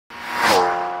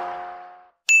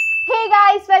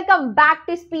guys, welcome back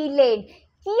to SpeedLane.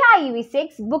 Kia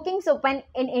EV6 bookings open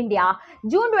in India,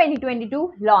 June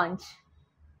 2022 launch.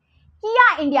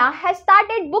 Kia India has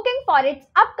started booking for its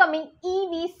upcoming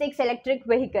EV6 electric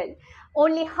vehicle.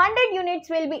 Only 100 units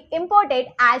will be imported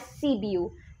as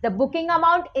CBU. The booking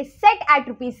amount is set at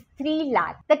Rs 3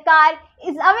 lakh. The car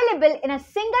is available in a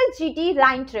single GT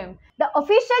line trim. The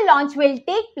official launch will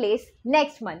take place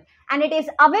next month and it is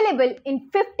available in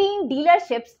 15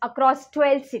 dealerships across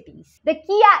 12 cities. The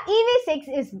Kia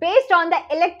EV6 is based on the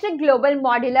Electric Global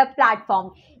Modular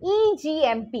Platform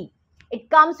EGMP. It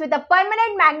comes with a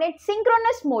permanent magnet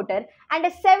synchronous motor and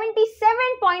a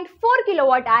 77.4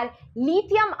 kWh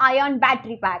lithium-ion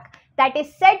battery pack that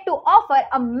is said to offer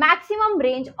a maximum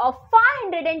range of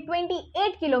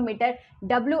 528 km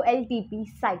WLTP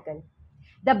cycle.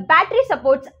 The battery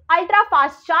supports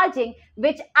ultra-fast charging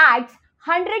which adds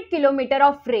 100 km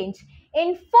of range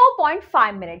in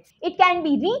 4.5 minutes. It can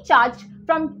be recharged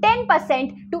from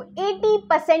 10% to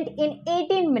 80% in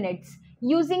 18 minutes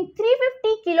using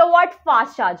 350 kilowatt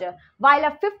fast charger, while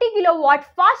a 50 kilowatt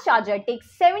fast charger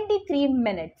takes 73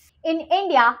 minutes. In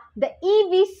India, the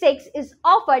EV6 is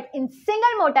offered in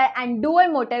single motor and dual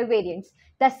motor variants.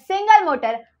 The single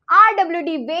motor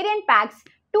RWD variant packs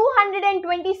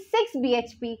 226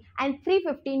 bhp and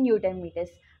 350 Newton meters,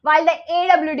 while the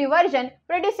AWD version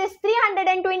produces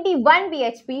 321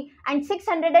 bhp and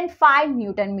 605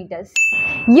 Newton meters.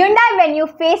 Hyundai Venue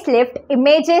facelift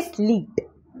images leaked.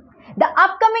 The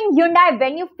upcoming Hyundai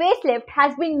Venue facelift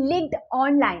has been leaked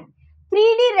online.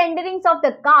 3D renderings of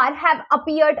the car have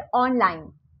appeared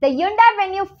online. The Hyundai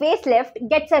Venue facelift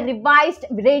gets a revised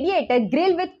radiator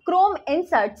grille with chrome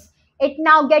inserts. It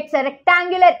now gets a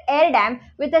rectangular air dam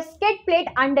with a skid plate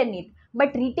underneath,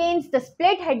 but retains the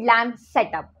split headlamp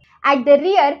setup. At the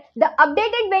rear, the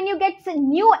updated Venue gets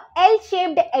new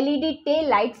L-shaped LED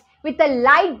taillights with a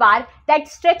light bar that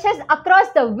stretches across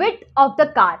the width of the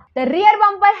car. The rear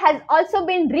bumper has also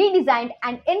been redesigned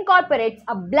and incorporates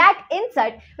a black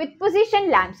insert with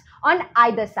position lamps on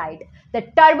either side. The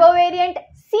turbo variant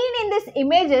seen in these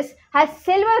images has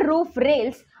silver roof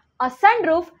rails, a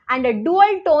sunroof and a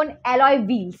dual-tone alloy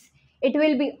wheels. It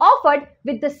will be offered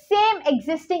with the same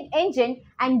existing engine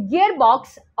and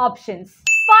gearbox options.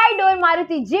 5-door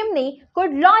Maruti Jimny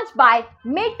could launch by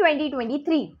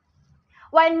mid-2023.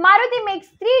 While Maruti makes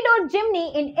 3-door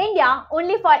Jimny in India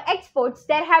only for exports,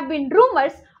 there have been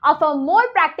rumors of a more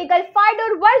practical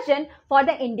 5-door version for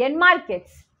the Indian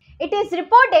markets. It is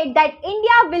reported that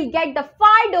India will get the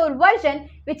 5-door version,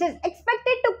 which is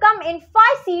expected to come in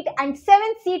 5-seat and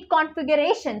 7-seat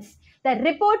configurations. The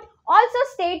report also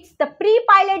states the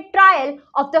pre-pilot trial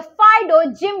of the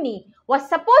 5-door Jimny was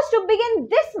supposed to begin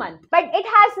this month, but it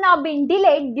has now been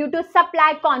delayed due to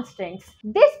supply constraints.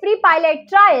 These pre-pilot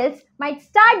trials might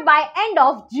start by end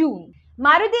of June.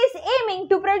 Maruti is aiming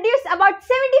to produce about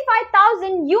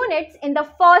 75,000 units in the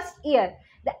first year.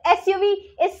 The SUV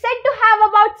is said to have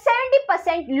about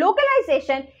 70%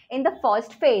 localization in the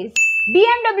first phase.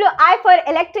 BMW i4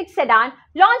 electric sedan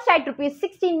launched at Rs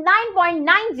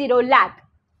 69.90 lakh.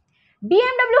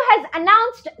 BMW has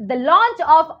announced the launch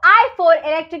of i4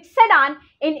 electric sedan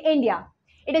in India.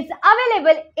 It is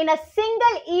available in a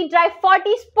single eDrive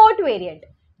 40 Sport variant.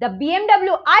 The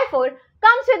BMW i4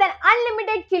 comes with an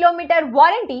unlimited kilometer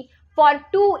warranty for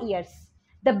 2 years.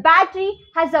 The battery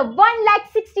has a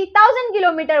 1,60,000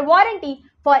 kilometer warranty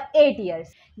for 8 years.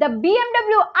 The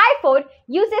BMW i4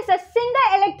 uses a single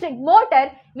electric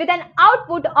motor with an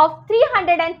output of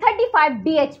 335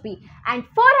 bhp and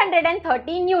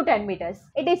 430 Newton meters.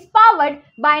 It is powered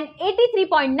by an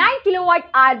 83.9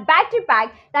 kWh battery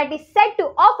pack that is said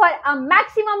to offer a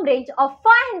maximum range of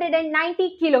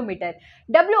 590 km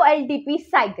WLTP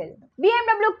cycle.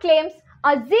 BMW claims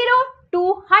a 0 to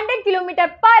 100 km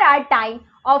per hour time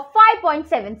of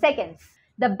 5.7 seconds.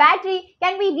 The battery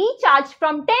can be recharged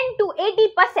from 10 to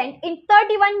 80% in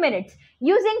 31 minutes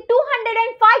using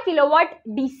 205 kilowatt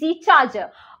DC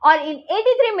charger or in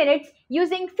 83 minutes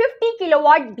using 50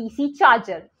 kilowatt DC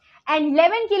charger. An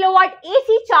 11 kilowatt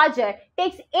AC charger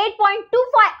takes 8.25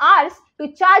 hours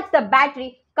to charge the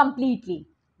battery completely.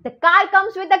 The car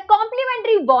comes with a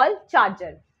complimentary wall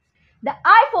charger. The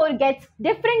i4 gets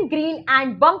different grille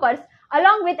and bumpers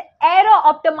along with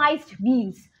aero-optimized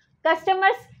wheels.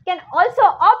 Customers can also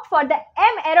opt for the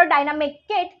M Aerodynamic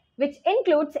kit, which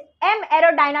includes M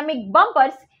Aerodynamic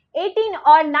bumpers, 18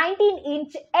 or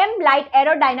 19-inch M Light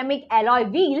Aerodynamic alloy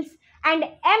wheels, and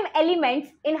M Elements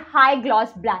in high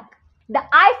gloss black. The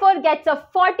i4 gets a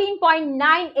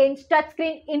 14.9-inch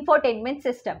touchscreen infotainment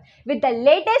system with the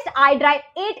latest iDrive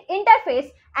 8 interface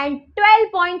and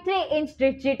 12.3-inch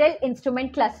digital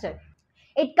instrument cluster.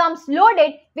 It comes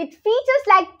loaded with features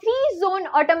like 3-zone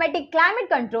automatic climate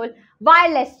control,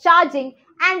 wireless charging,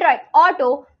 Android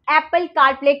Auto, Apple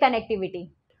CarPlay connectivity,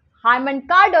 Harman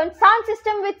Kardon sound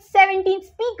system with 17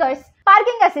 speakers,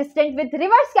 parking assistant with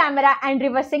reverse camera and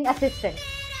reversing assistant.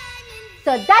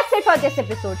 So that's it for this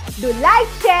episode. Do like,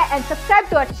 share and subscribe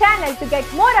to our channel to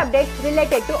get more updates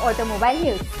related to automobile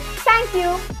news. Thank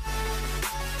you.